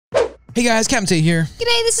Hey guys, Captain Tate here.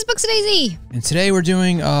 G'day, this is Books Daisy. And today we're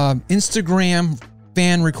doing Instagram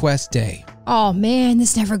fan request day. Oh man,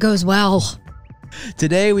 this never goes well.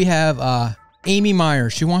 Today we have Amy Meyer.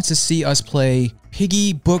 She wants to see us play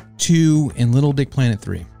Piggy Book 2 in LittleBigPlanet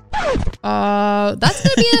 3. That's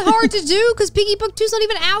gonna be hard to do because Piggy Book 2's not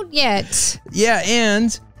even out yet. Yeah,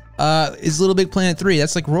 and is LittleBigPlanet 3.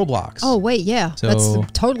 That's like Roblox. Oh wait, yeah. So, that's the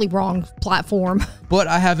totally wrong platform. But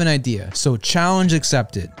I have an idea. So challenge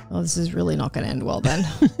accepted. Oh, this is really not gonna end well then.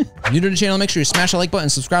 New to the channel, make sure you smash that like button,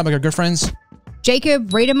 subscribe like our good friends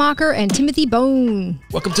Jacob Rademacher and Timothy Bone.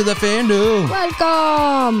 Welcome to the fandom.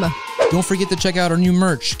 Welcome. Don't forget to check out our new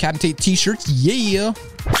merch, Captain Tate t-shirts. Yeah.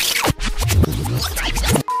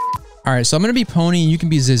 All right, so I'm gonna be Pony and you can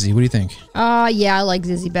be Zizzy. What do you think? Yeah, I like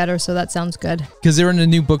Zizzy better, so that sounds good. Because they're in the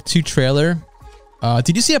new Book 2 trailer.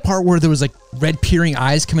 Did you see a part where there was like red peering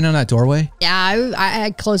eyes coming out of that doorway? Yeah,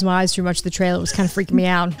 I closed my eyes too much. The trailer was kind of freaking me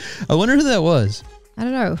out. I wonder who that was. I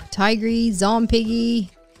don't know. Tigry, Piggy.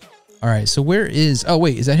 All right, so where is... Oh,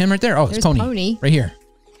 wait, is that him right there? Oh, it's There's Pony. Right here.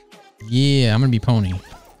 Yeah, I'm going to be Pony.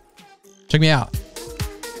 Check me out.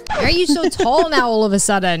 Why are you so tall now all of a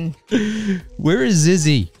sudden? Where is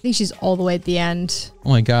Zizzy? I think she's all the way at the end. Oh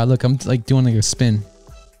my god, look, I'm like doing like a spin.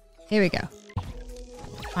 Here we go.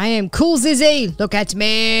 I am cool, Zizzy. Look at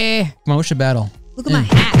me. Come on, what's your battle? Look at my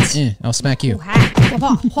hat. I'll smack you. Cool hat.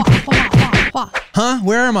 Huh?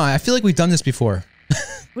 Where am I? I feel like we've done this before.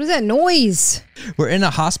 What is that noise? We're in a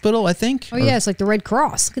hospital, I think. Oh yeah, it's like the Red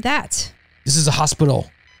Cross. Look at that. This is a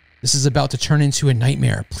hospital. This is about to turn into a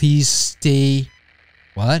nightmare. Please stay...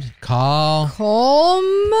 What? Calm.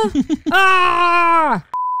 Ah!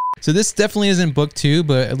 So this definitely isn't Book 2,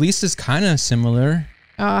 but at least it's kind of similar.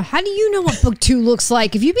 How do you know what Book 2 looks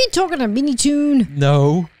like? Have you been talking to Mini Toon?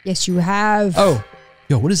 No. Yes, you have. Oh.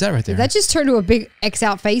 Yo, what is that right there? Did that just turn to a big X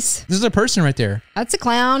out face? This is a person right there. That's a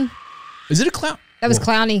clown. Is it a clown? That was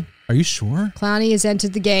Clowny. Are you sure? Clowny has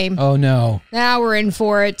entered the game. Oh no. Now we're in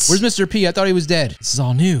for it. Where's Mr. P? I thought he was dead. This is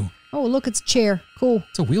all new. Oh, look, it's a chair. Cool.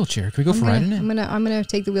 It's a wheelchair. Can we go for a ride in it? I'm gonna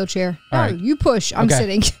take the wheelchair. All No, right. you push. I'm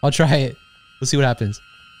sitting. I'll try it. Let's see what happens.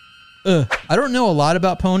 I don't know a lot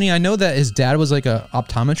about Pony. I know that his dad was like a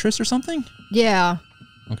optometrist or something. Yeah.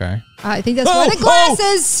 Okay. I think that's why the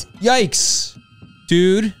glasses. Oh! Yikes.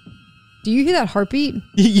 Dude. Do you hear that heartbeat?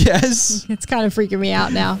 Yes. It's kind of freaking me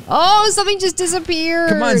out now. Oh, something just disappeared.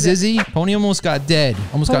 Come on, Zizzy. Pony almost got dead.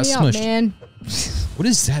 Almost got smushed. Man. What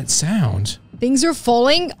is that sound? Things are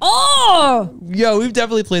falling. Oh! Yo, we've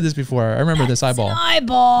definitely played this before. I remember this eyeball. An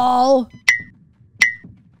eyeball.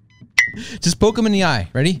 Just poke him in the eye.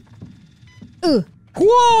 Ready?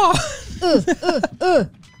 Whoa!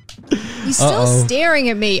 He's still staring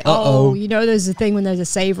at me. Oh, you know there's a thing when there's a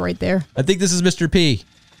save right there. I think this is Mr. P.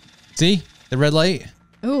 See? The red light?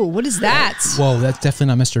 Oh, what is that? Whoa, that's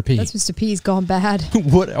definitely not Mr. P. That's Mr. P's gone bad.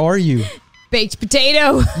 What are you? Baked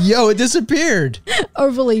potato. Yo, it disappeared.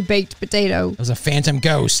 Overly baked potato. It was a phantom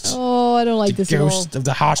ghost. Oh, I don't like this at all. Ghost of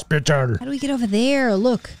the hospital. How do we get over there?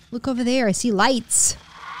 Look over there. I see lights.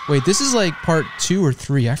 Wait, this is like part 2 or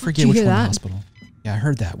 3. I forget which one. That? The hospital. Yeah, I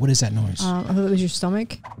heard that. What is that noise? I thought it was your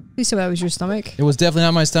stomach. Please tell me that was your stomach. It was definitely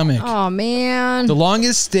not my stomach. Oh man. The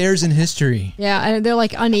longest stairs in history. Yeah, and they're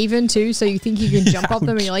like uneven too, so you think you can jump up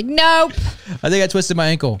them and you're like, nope. I think I twisted my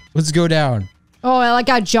ankle. Let's go down. Oh, I like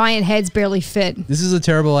how giant heads barely fit. This is a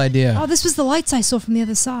terrible idea. Oh, this was the lights I saw from the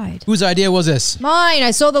other side. Whose idea was this? Mine.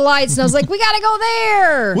 I saw the lights and I was like, we gotta go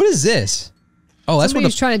there. What is this? Oh, that's somebody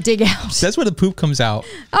was trying to dig out. That's where the poop comes out.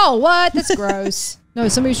 Oh, what? That's gross. No,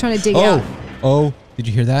 somebody was trying to dig out. Oh, did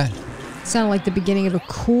you hear that? It sounded like the beginning of a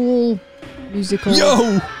cool musical.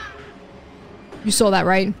 Yo! You saw that,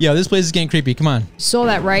 right? Yo, this place is getting creepy. Come on. You saw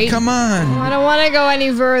that, right? Come on. Oh, I don't want to go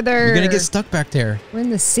any further. You're gonna get stuck back there. We're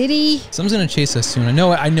in the city. Someone's gonna chase us soon. I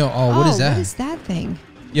know. Oh, what is that? What is that thing?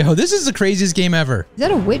 Yo, this is the craziest game ever. Is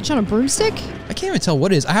that a witch on a broomstick? I can't even tell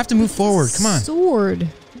what it is. I have to move forward. Come on. Sword.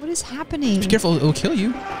 What is happening? Be careful, it'll kill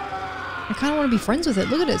you. I kind of want to be friends with it.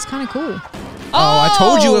 Look at it. It's kind of cool. Oh, I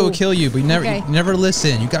told you it would kill you, but you never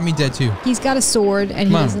listen. You got me dead too. He's got a sword and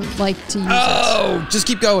he doesn't like to use it. Oh, just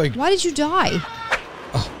keep going. Why did you die?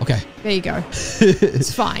 Oh, okay. There you go.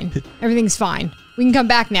 It's fine. Everything's fine. We can come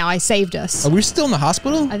back now. I saved us. Are we still in the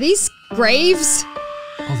hospital? Are these graves?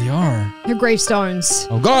 Oh, they are. They're gravestones.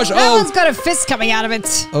 Oh gosh. That one's got a fist coming out of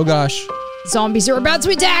it. Oh gosh. Zombies are about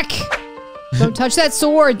to attack. Don't touch that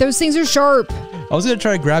sword. Those things are sharp. I was gonna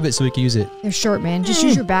try to grab it so we could use it. They're sharp, man. Just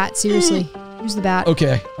use your bat. Seriously. Use the bat.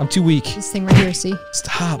 Okay, I'm too weak. This thing right here, see?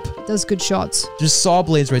 Stop. It does good shots. There's saw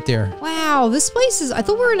blades right there. Wow, this place is... I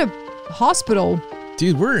thought we were in a hospital.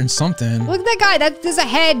 Dude, we're in something. Look at that guy. There's a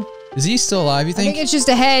head. Is he still alive, you think? I think it's just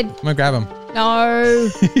a head. I'm gonna grab him. No.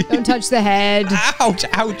 Don't touch the head. Ouch,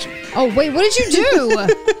 ouch. Oh, wait, what did you do?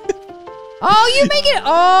 Oh, you make it.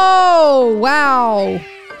 Oh, wow.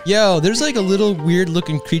 Yo, there's like a little weird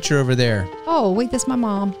looking creature over there. Oh, wait, that's my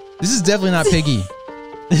mom. This is definitely not Piggy.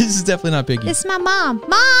 This is definitely not Piggy. This is my mom.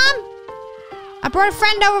 Mom! I brought a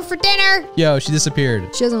friend over for dinner. Yo, she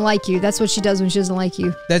disappeared. She doesn't like you. That's what she does when she doesn't like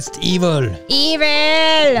you. That's evil. Evil!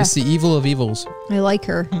 It's the evil of evils. I like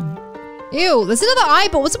her. Ew, there's another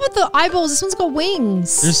eyeball. What's up with the eyeballs? This one's got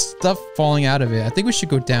wings. There's stuff falling out of it. I think we should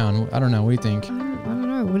go down. I don't know. What do you think? I don't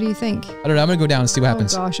know. What do you think? I don't know. I'm gonna go down and see what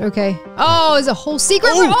happens. Oh gosh, okay. Oh, there's a whole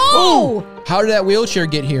secret room. Oh! How did that wheelchair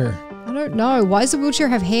get here? I don't know. Why does the wheelchair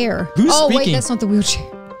have hair? Who's oh, speaking? wait, that's not the wheelchair.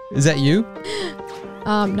 Is that you?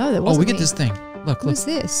 No, that wasn't Oh, we get me. this thing. Look, What look. is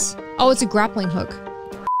this? Oh, it's a grappling hook.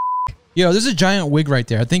 Yo, there's a giant wig right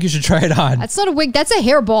there. I think you should try it on. That's not a wig. That's a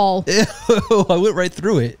hairball. Ew, I went right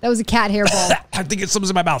through it. That was a cat hairball. I think it's something's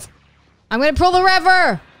in my mouth. I'm gonna pull the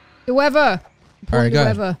lever. The lever. All right, go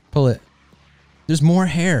ahead. Pull it. There's more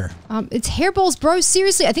hair. It's hairballs, bro.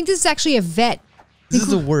 Seriously, I think this is actually a vet. This is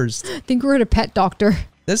the worst. I think we're at a pet doctor.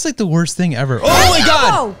 That's like the worst thing ever. Oh my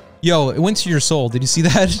god! Oh! Yo, it went to your soul. Did you see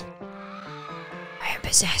that? I am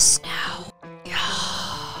possessed now.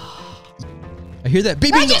 I hear that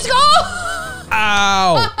baby. I just go!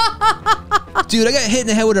 Ow! Dude, I got hit in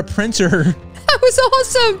the head with a printer. That was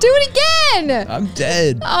awesome. Do it again. I'm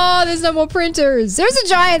dead. Oh, there's no more printers. There's a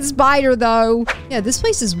giant spider, though. Yeah, this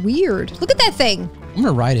place is weird. Look at that thing. I'm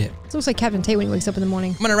gonna ride it. It looks like Captain Tate when he wakes up in the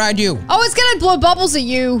morning. I'm gonna ride you. Oh, it's gonna blow bubbles at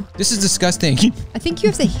you. This is disgusting. I think you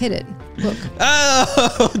have to hit it. Look.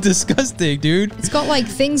 Oh, disgusting, dude. It's got like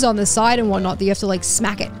things on the side and whatnot that you have to like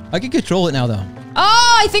smack it. I can control it now, though.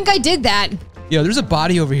 Oh, I think I did that. Yo, there's a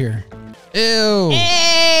body over here. Ew.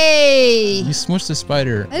 Hey! You smushed the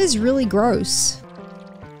spider. That is really gross.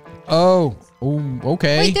 Oh. Oh,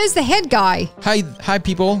 okay. Wait, there's the head guy. Hi,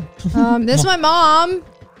 people. There's my mom.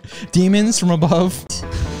 Demons from above.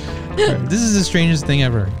 This is the strangest thing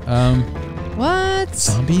ever. What?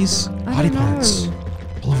 Zombies? I Body don't parts. know.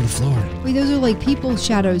 All over the floor. Wait, those are like people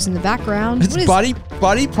shadows in the background. It's body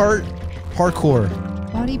part parkour.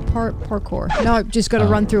 Body part parkour. No, just gotta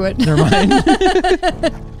run through it. Never mind.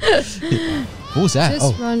 What was that?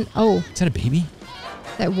 Just run. Oh, is that a baby?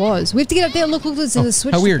 that was. We have to get up there. Look, it's in the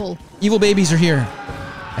switch. How to weird. pull. Evil babies are here.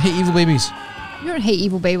 I hate evil babies. You don't hate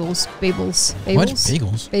evil babels. Babels. What? Babels?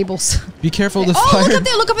 Bagels? Babels. Be careful of the Oh, fire. look up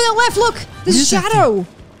there. Look up in the left. Look. There's a is that shadow.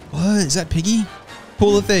 What? Is that Piggy?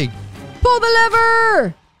 Pull the thing. Pull the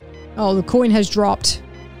lever. Oh, the coin has dropped.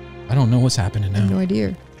 I don't know what's happening I have no now.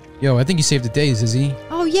 idea. Yo, I think you saved the day, Zizzy.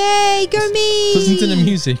 Oh, yay. Go me. Listen to the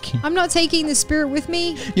music. I'm not taking the spirit with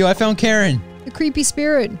me. Yo, I found Karen. The creepy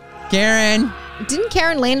spirit. Karen. Didn't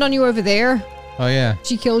Karen land on you over there? Oh, yeah.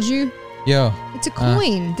 She killed you? Yo. It's a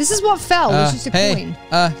coin. This is what fell. It's just a hey,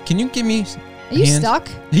 coin. can you give me Are you hands? stuck?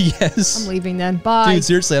 Yes. I'm leaving then. Bye. Dude,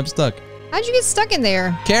 seriously, I'm stuck. How'd you get stuck in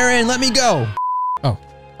there? Karen, let me go. Oh,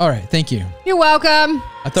 all right. Thank you. You're welcome.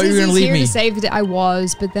 I thought you were going to Susie's leave here me. to save the day. I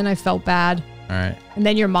was, but then I felt bad. All right. And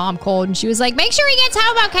then your mom called and she was like, make sure he gets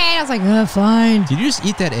home okay. And I was like, oh, fine. Did you just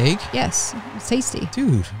eat that egg? Yes. It's tasty.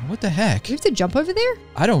 Dude, what the heck? Do we have to jump over there?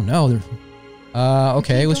 I don't know.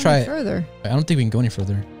 Okay, let's try it. Further. I don't think we can go any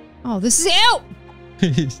further. Oh, this is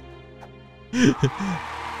ew. Look.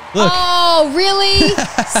 Oh, really?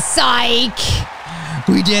 Psych.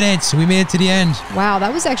 We did it. We made it to the end. Wow,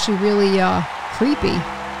 that was actually really creepy.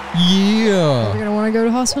 Yeah. We're going to want to go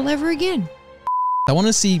to hospital ever again. I want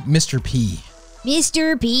to see Mr. P.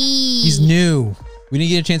 Mr. P. He's new. We didn't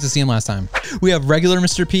get a chance to see him last time. We have regular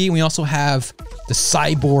Mr. P, and we also have the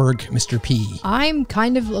cyborg Mr. P. I'm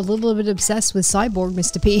kind of a little bit obsessed with Cyborg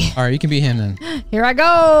Mr. P. All right, you can be him then. Here I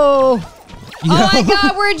go. Yo. Oh my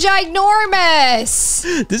god, we're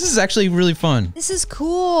ginormous. This is actually really fun. This is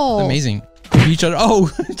cool. It's amazing. We beat each other. Oh,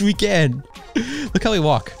 we can. Look how we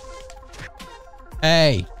walk.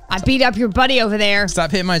 Hey. I beat up your buddy over there. Stop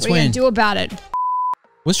hitting my What are you twin. gonna do about it?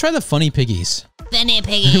 Let's try the funny piggies. Funny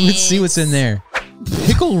piggies. Let's see what's in there.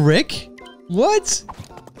 Pickle Rick? What?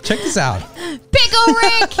 Check this out. Pickle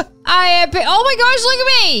Rick. Oh my gosh, look at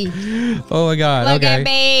me. Oh my god. Look okay. at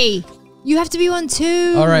me. You have to be one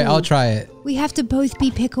too. All right, I'll try it. We have to both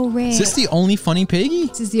be Pickle Rick. Is this the only funny piggy?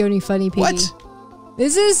 This is the only funny piggy. What?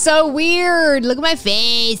 This is so weird. Look at my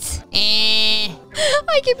face.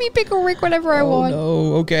 I can be Pickle Rick whenever I want. Oh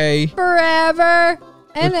no. Okay. Forever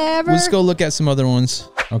and ever. Let's go look at some other ones.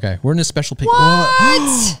 Okay, we're in a special pig.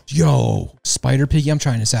 What? Yo, spider piggy. I'm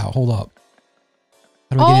trying this out. Hold up.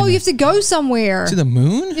 How do I get in Oh, you there? have to go somewhere. To the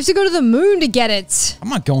moon? You have to go to the moon to get it. I'm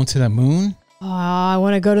not going to the moon. Oh, I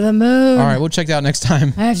want to go to the moon. All right, we'll check that out next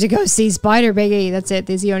time. I have to go see Spider Piggy. That's it.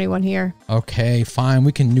 There's the only one here. Okay, fine.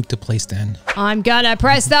 We can nuke the place then. I'm gonna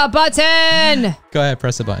press the button. Go ahead,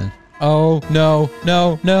 press the button. Oh, no,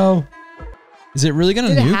 no, no. Is it really gonna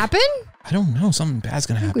nuke? Did it happen? I don't know. Something bad's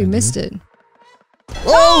gonna happen. We missed it.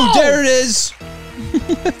 Oh, there it is.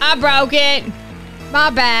 I broke it.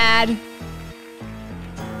 My bad.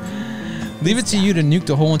 Leave it to you to nuke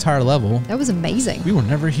the whole entire level. That was amazing. We were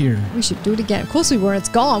never here. We should do it again. Of course we weren't. It's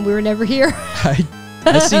gone. We were never here.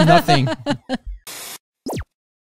 I see nothing.